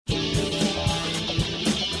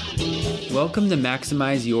Welcome to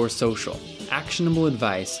Maximize Your Social, actionable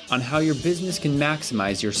advice on how your business can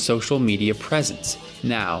maximize your social media presence.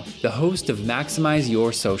 Now, the host of Maximize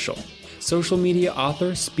Your Social, social media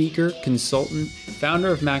author, speaker, consultant, founder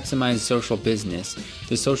of Maximize Social Business,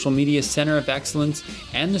 the Social Media Center of Excellence,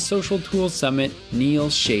 and the Social Tools Summit, Neil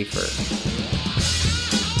Schaefer.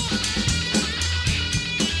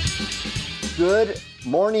 Good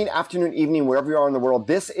morning, afternoon, evening, wherever you are in the world.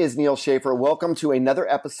 This is Neil Schaefer. Welcome to another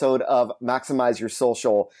episode of Maximize Your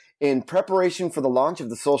Social. In preparation for the launch of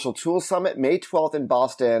the Social Tools Summit, May 12th in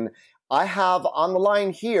Boston, I have on the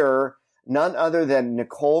line here none other than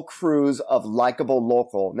Nicole Cruz of Likeable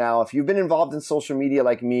Local. Now, if you've been involved in social media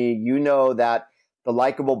like me, you know that the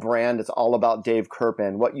Likeable brand is all about Dave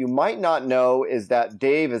Kerpen. What you might not know is that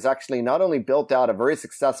Dave has actually not only built out a very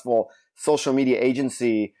successful social media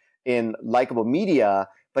agency in Likeable Media,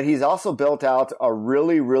 but he's also built out a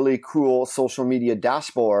really cool social media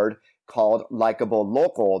dashboard called Likeable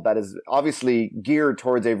Local that is obviously geared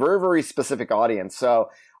towards a very specific audience.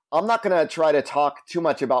 So I'm not going to try to talk too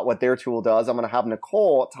much about what their tool does. I'm going to have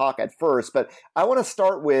Nicole talk at first, but I want to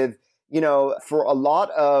start with, for a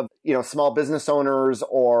lot of, small business owners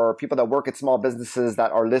or people that work at small businesses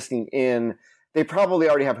that are listening in, they probably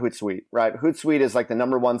already have Hootsuite, right? Hootsuite is like the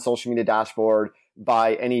number one social media dashboard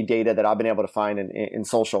by any data that I've been able to find in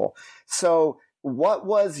social. So what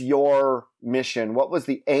was your mission? What was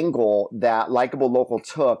the angle that Likeable Local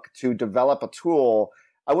took to develop a tool?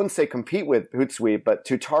 I wouldn't say compete with Hootsuite, but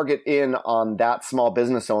to target in on that small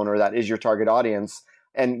business owner that is your target audience.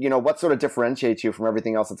 And, what sort of differentiates you from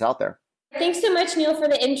everything else that's out there? Thanks so much, Neil, for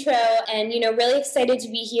the intro, and really excited to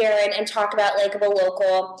be here and talk about Likeable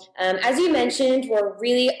Local. As you mentioned, we're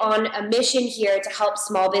really on a mission here to help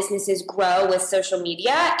small businesses grow with social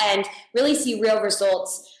media and really see real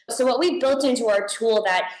results. So what we've built into our tool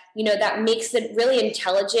that makes it really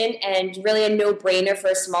intelligent and really a no-brainer for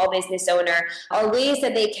a small business owner are ways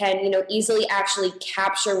that they can, easily actually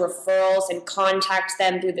capture referrals and contact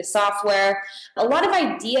them through the software. A lot of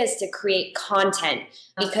ideas to create content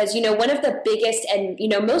because, one of the biggest and,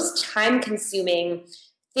 most time-consuming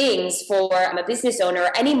things for a business owner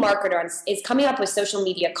or any marketer is coming up with social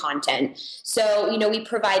media content. So, we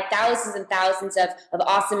provide thousands and thousands of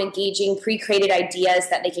awesome, engaging, pre-created ideas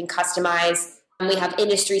that they can customize. We have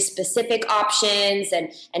industry-specific options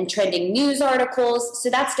and trending news articles. So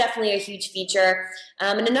that's definitely a huge feature.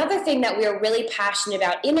 And another thing that we're really passionate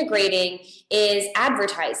about integrating is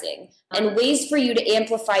advertising and ways for you to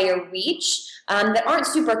amplify your reach that aren't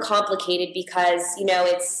super complicated because,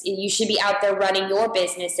 you should be out there running your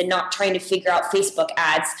business and not trying to figure out Facebook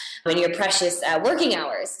ads in your precious working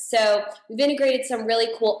hours. So we've integrated some really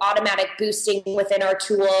cool automatic boosting within our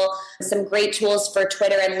tool, some great tools for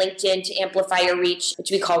Twitter and LinkedIn to amplify your reach,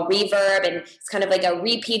 which we call Reverb, and it's kind of like a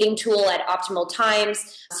repeating tool at optimal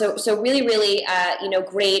times. So really,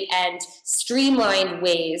 great and streamlined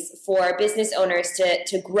ways for business owners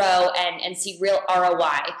to grow and see real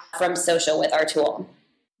ROI from social with our tool.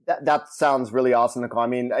 That sounds really awesome, Nicole. I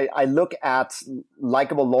mean, I look at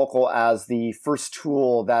Likeable Local as the first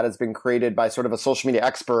tool that has been created by sort of a social media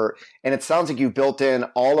expert, and it sounds like you've built in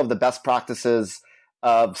all of the best practices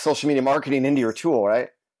of social media marketing into your tool, right?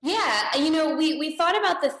 Yeah, we thought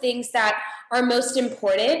about the things that are most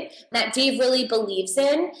important that Dave really believes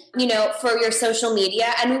in, for your social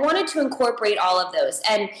media. And we wanted to incorporate all of those.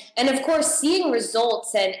 And of course, seeing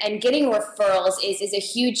results and getting referrals is a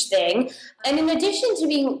huge thing. And in addition to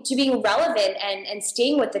being relevant and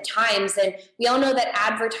staying with the times, and we all know that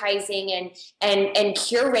advertising and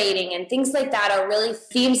curating and things like that are really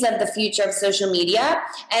themes of the future of social media.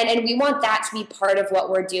 And we want that to be part of what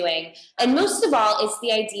we're doing. And most of all, it's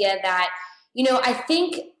the idea that I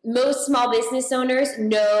think most small business owners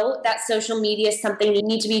know that social media is something they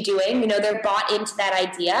need to be doing. They're bought into that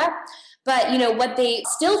idea. But, what they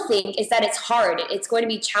still think is that it's hard. It's going to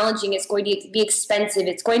be challenging. It's going to be expensive.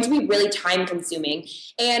 It's going to be really time consuming.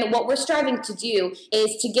 And what we're striving to do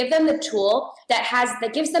is to give them the tool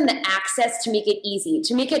that gives them the access to make it easy,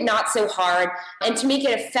 to make it not so hard, and to make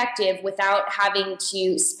it effective without having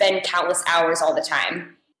to spend countless hours all the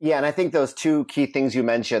time. Yeah, and I think those two key things you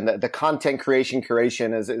mentioned, the content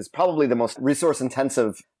curation is probably the most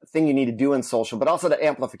resource-intensive thing you need to do in social, but also the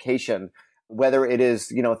amplification, whether it is,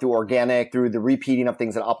 through organic, through the repeating of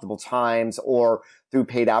things at optimal times, or through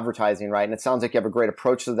paid advertising, right? And it sounds like you have a great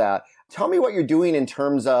approach to that. Tell me what you're doing in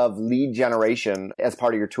terms of lead generation as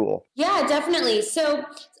part of your tool. Yeah, definitely. So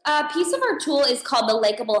a piece of our tool is called the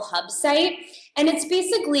Likeable Hub site. And it's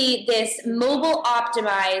basically this mobile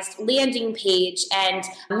optimized landing page and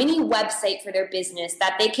mini website for their business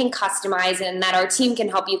that they can customize and that our team can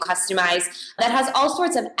help you customize that has all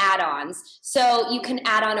sorts of add-ons. So you can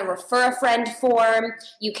add on a refer a friend form,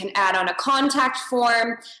 you can add on a contact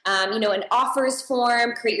form, an offers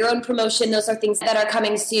form, create your own promotion. Those are things that are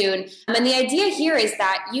coming soon. And the idea here is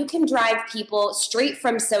that you can drive people straight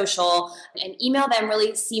from social and email them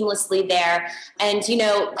really seamlessly there. And,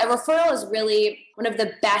 a referral is really one of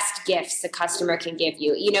the best gifts a customer can give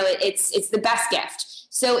you. It's the best gift.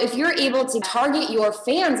 So if you're able to target your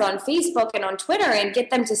fans on Facebook and on Twitter and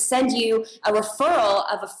get them to send you a referral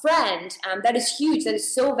of a friend, that is huge. That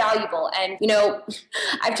is so valuable. And,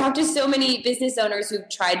 I've talked to so many business owners who've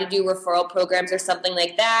tried to do referral programs or something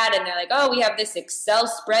like that. And they're like, oh, we have this Excel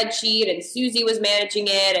spreadsheet and Susie was managing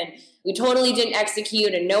it and we totally didn't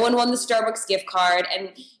execute and no one won the Starbucks gift card. And,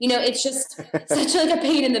 it's just such like a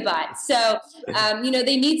pain in the butt. So,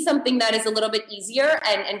 they need something that is a little bit easier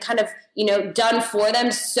and kind of, done for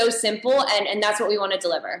them, so simple. And that's what we want to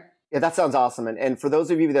deliver. Yeah, that sounds awesome. And for those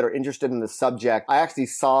of you that are interested in the subject, I actually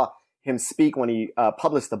saw him speak when he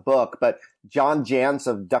published the book, but John Jantsch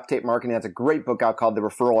of Duct Tape Marketing has a great book out called The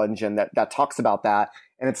Referral Engine that talks about that.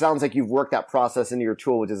 And it sounds like you've worked that process into your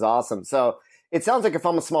tool, which is awesome. So it sounds like if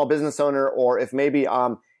I'm a small business owner or if maybe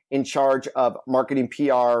I'm in charge of marketing,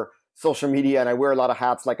 PR, social media, and I wear a lot of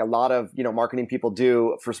hats like a lot of, marketing people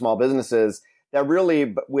do for small businesses, that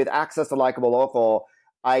really with access to Likeable Local,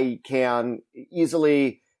 I can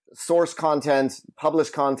easily source content, publish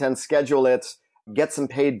content, schedule it, get some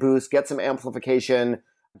paid boosts, get some amplification,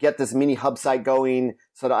 get this mini hub site going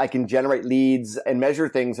so that I can generate leads and measure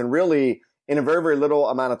things. And really in a very, very little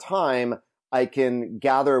amount of time, I can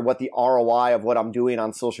gather what the ROI of what I'm doing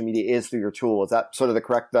on social media is through your tool. Is that sort of the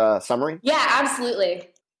correct summary? Yeah, absolutely.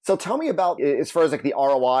 So tell me about, as far as like the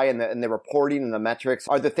ROI and the reporting and the metrics,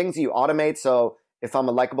 are there things that you automate? So if I'm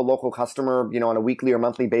a Likeable Local customer, on a weekly or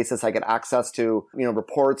monthly basis, I get access to,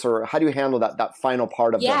 reports, or how do you handle that final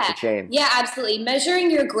part of the chain? Yeah, absolutely.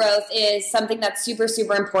 Measuring your growth is something that's super,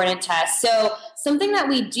 super important to us. So something that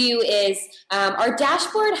we do is our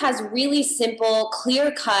dashboard has really simple,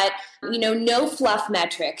 clear-cut, no fluff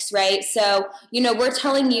metrics, right? So, we're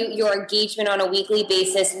telling you your engagement on a weekly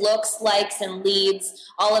basis, looks, likes, and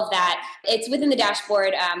leads, all of that. It's within the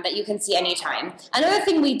dashboard that you can see anytime. Another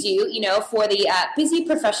thing we do, for the busy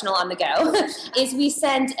professional on the go, is we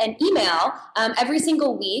send an email every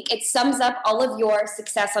single week. It sums up all of your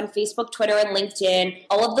success on Facebook, Twitter, and LinkedIn,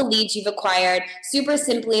 all of the leads you've acquired, super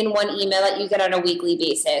simply in one email that you get on a weekly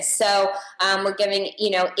basis. So we're giving,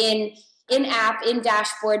 in-app,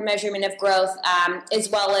 in-dashboard measurement of growth, as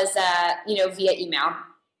well as, via email.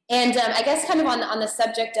 And I guess kind of on the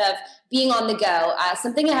subject of being on the go,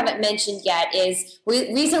 something I haven't mentioned yet is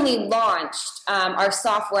we recently launched our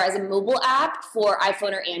software as a mobile app for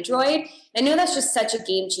iPhone or Android. I know that's just such a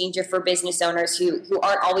game changer for business owners who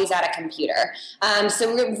aren't always at a computer.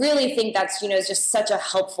 So we really think that's, is just such a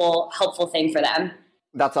helpful thing for them.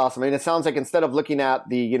 That's awesome. I mean, it sounds like instead of looking at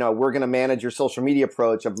the, we're going to manage your social media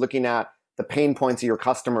approach, of looking at the pain points of your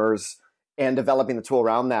customers and developing the tool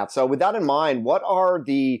around that. So with that in mind, what are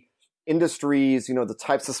the industries, the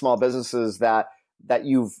types of small businesses that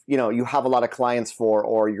you have a lot of clients for,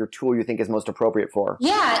 or your tool you think is most appropriate for?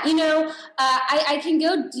 Yeah, I can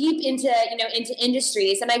go deep into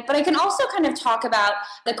industries, but I can also kind of talk about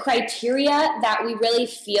the criteria that we really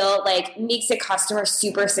feel like makes a customer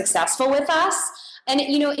super successful with us. And,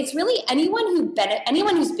 it's really anyone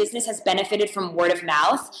whose business has benefited from word of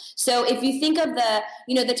mouth. So if you think of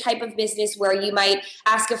the type of business where you might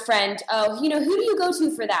ask a friend, oh, who do you go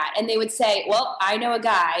to for that? And they would say, well, I know a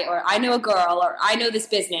guy, or I know a girl, or I know this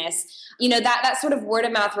business. That sort of word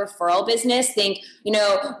of mouth referral business, think,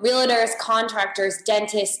 realtors, contractors,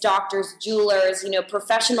 dentists, doctors, jewelers,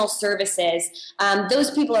 professional services.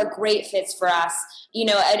 Those people are great fits for us,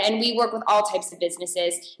 and we work with all types of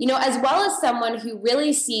businesses, as well as someone who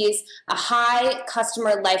really sees a high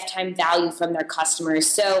customer lifetime value from their customers.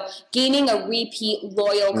 So gaining a repeat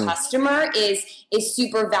loyal customer is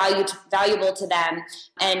super valuable to them.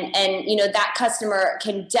 And that customer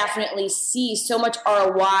can definitely see so much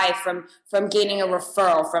ROI from gaining a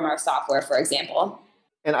referral from our software, for example.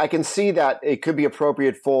 And I can see that it could be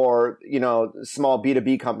appropriate for, small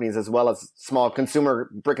B2B companies as well as small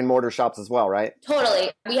consumer brick and mortar shops as well, right?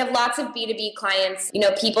 Totally. We have lots of B2B clients,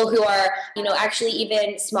 people who are, actually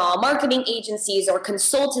even small marketing agencies or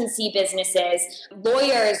consultancy businesses,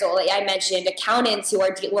 lawyers, or like I mentioned, accountants who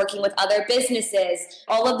are working with other businesses.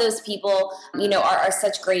 All of those people, are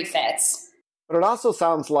such great fits. But it also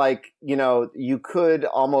sounds like, you could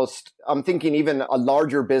almost, I'm thinking even a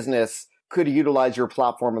larger business could utilize your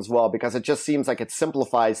platform as well, because it just seems like it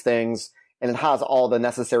simplifies things and it has all the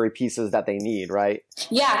necessary pieces that they need, right?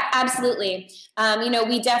 Yeah, absolutely.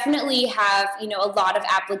 We definitely have, a lot of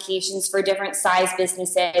applications for different size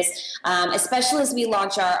businesses, especially as we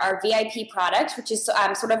launch our VIP product, which is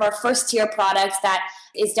sort of our first tier product that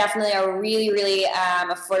is definitely a really, really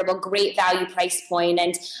affordable, great value price point.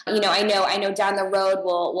 And, I know down the road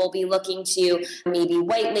we'll be looking to maybe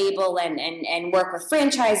white label and work with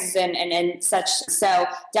franchises and such. So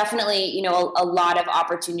definitely, a lot of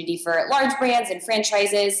opportunity for large brands and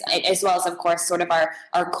franchises, as well as, of course, sort of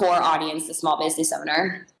our core audience, the small business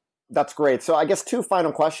owner. That's great. So I guess two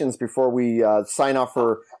final questions before we sign off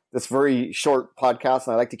for this very short podcast.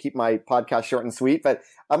 And I like to keep my podcast short and sweet. But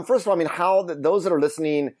first of all, how those that are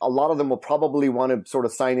listening, a lot of them will probably want to sort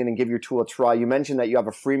of sign in and give your tool a try. You mentioned that you have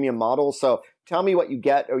a freemium model. So tell me what you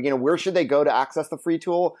get, or, where should they go to access the free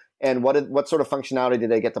tool, and what sort of functionality do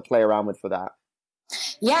they get to play around with for that?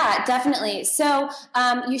 Yeah, definitely. So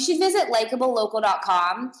you should visit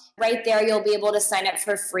likablelocal.com. Right there, you'll be able to sign up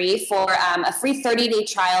for free for a free 30-day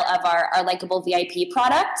trial of our Likeable VIP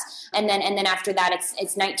product. And then after that,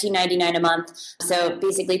 it's $19.99 a month. So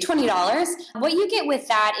basically $20. What you get with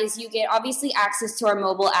that is you get obviously access to our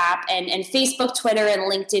mobile app and Facebook, Twitter, and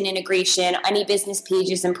LinkedIn integration, any business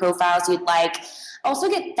pages and profiles you'd like. Also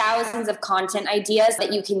get thousands of content ideas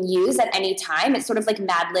that you can use at any time. It's sort of like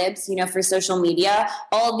Mad Libs, for social media.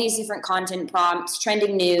 All of these different content prompts,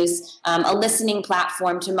 trending news, a listening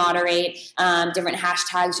platform to moderate, different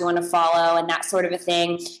hashtags you want to follow, and that sort of a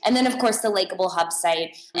thing. And then, of course, the Likeable Hub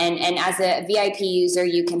site. And as a VIP user,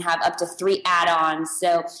 you can have up to 3 add-ons.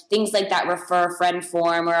 So things like that refer a friend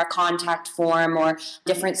form or a contact form or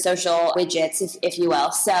different social widgets, if you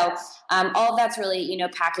will. So all of that's really,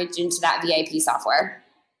 packaged into that VIP software.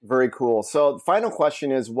 Very cool. So the final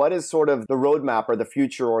question is, what is sort of the roadmap or the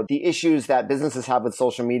future or the issues that businesses have with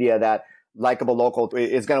social media that Likeable Local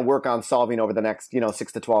is going to work on solving over the next,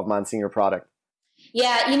 6 to 12 months in your product?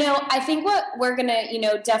 Yeah, I think what we're going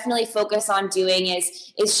to, definitely focus on doing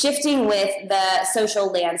is shifting with the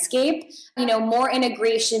social landscape, more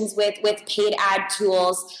integrations with paid ad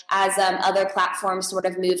tools as other platforms sort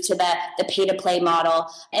of move to the pay-to-play model.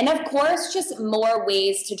 And of course, just more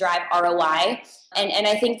ways to drive ROI. And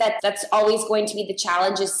I think that's always going to be the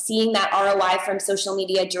challenge, is seeing that ROI from social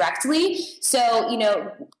media directly. So,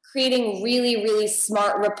 creating really, really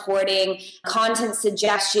smart reporting, content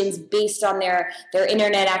suggestions based on their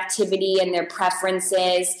internet activity and their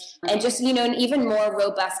preferences, and just, an even more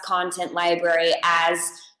robust content library as,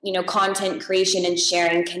 content creation and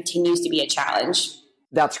sharing continues to be a challenge.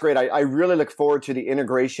 That's great. I really look forward to the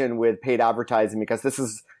integration with paid advertising, because this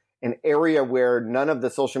is an area where none of the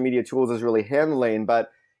social media tools is really handling,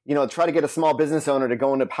 but try to get a small business owner to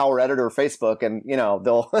go into Power Editor or Facebook, and,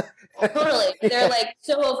 they'll... Totally. They're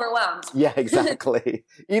so overwhelmed. Yeah, exactly.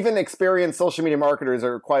 Even experienced social media marketers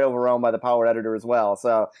are quite overwhelmed by the Power Editor as well.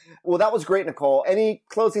 So, well, that was great, Nicole. Any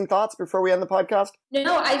closing thoughts before we end the podcast?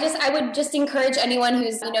 No, I would just encourage anyone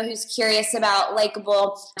who's curious about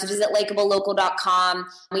Likeable to visit likablelocal.com.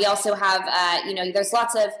 We also have, there's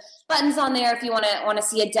lots of buttons on there if you want to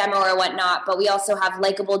see a demo or whatnot, but we also have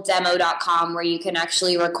likabledemo.com where you can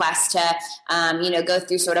actually request to go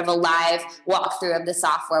through sort of a live walkthrough of the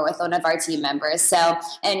software with one of our team members. So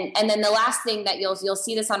and then the last thing that you'll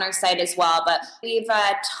see this on our site as well, but we've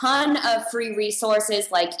a ton of free resources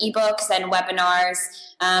like ebooks and webinars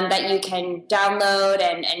that you can download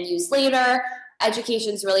and use later.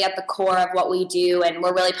 Education is really at the core of what we do, and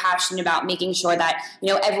we're really passionate about making sure that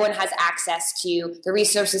everyone has access to the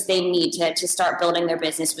resources they need to start building their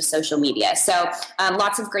business with social media. So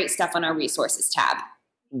lots of great stuff on our resources tab.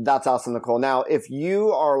 That's awesome, Nicole. Now, if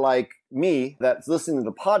you are like me that's listening to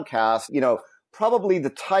the podcast, probably the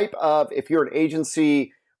type of, if you're an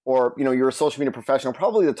agency or you're a social media professional,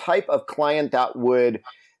 probably the type of client that would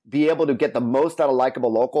be able to get the most out of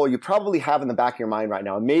Likeable Local, you probably have in the back of your mind right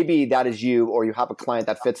now. Maybe that is you, or you have a client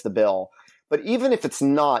that fits the bill. But even if it's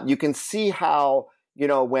not, you can see how,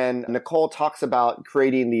 when Nicole talks about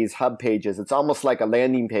creating these hub pages, it's almost like a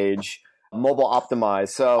landing page, mobile optimized.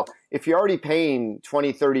 So if you're already paying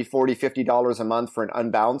 $20, $30, $40, $50 a month for an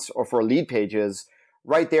unbounce or for lead pages,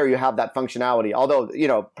 right there you have that functionality. Although,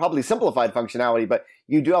 probably simplified functionality, but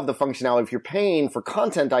you do have the functionality. If you're paying for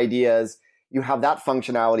content ideas, you have that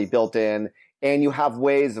functionality built in, and you have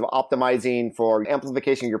ways of optimizing for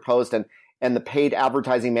amplification of your post and the paid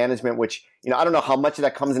advertising management, which, I don't know how much of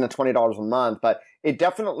that comes in at $20 a month, but it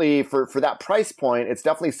definitely, for that price point, it's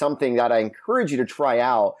definitely something that I encourage you to try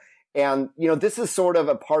out. And, this is sort of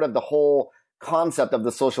a part of the whole concept of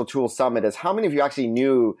the Social Tools Summit, is how many of you actually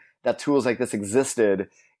knew that tools like this existed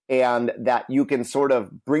and that you can sort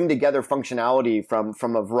of bring together functionality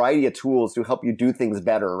from a variety of tools to help you do things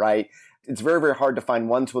better, right? It's very, very hard to find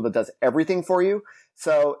one tool that does everything for you.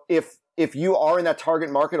 So if you are in that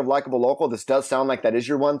target market of Likeable Local, this does sound like that is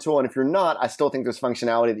your one tool. And if you're not, I still think there's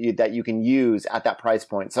functionality that you can use at that price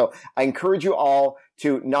point. So I encourage you all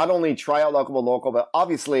to not only try out Likeable Local, but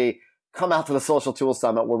obviously come out to the Social Tools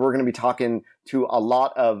Summit, where we're going to be talking to a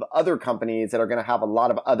lot of other companies that are going to have a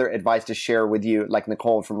lot of other advice to share with you, like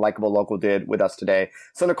Nicole from Likeable Local did with us today.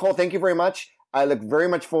 So Nicole, thank you very much. I look very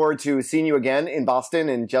much forward to seeing you again in Boston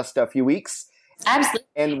in just a few weeks. Absolutely.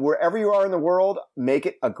 And wherever you are in the world, make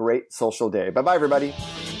it a great social day. Bye-bye, everybody.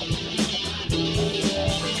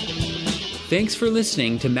 Thanks for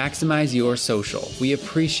listening to Maximize Your Social. We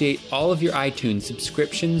appreciate all of your iTunes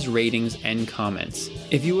subscriptions, ratings, and comments.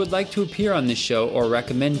 If you would like to appear on this show or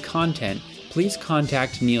recommend content, please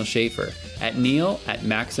contact Neil Schaefer at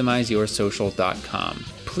neil@maximizeyoursocial.com.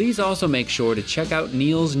 Please also make sure to check out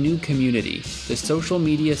Neil's new community, the Social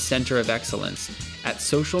Media Center of Excellence, at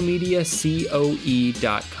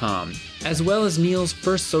socialmediacoe.com, as well as Neil's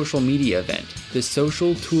first social media event, the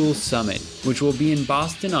Social Tools Summit, which will be in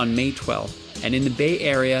Boston on May 12th and in the Bay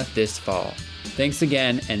Area this fall. Thanks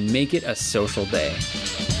again, and make it a social day.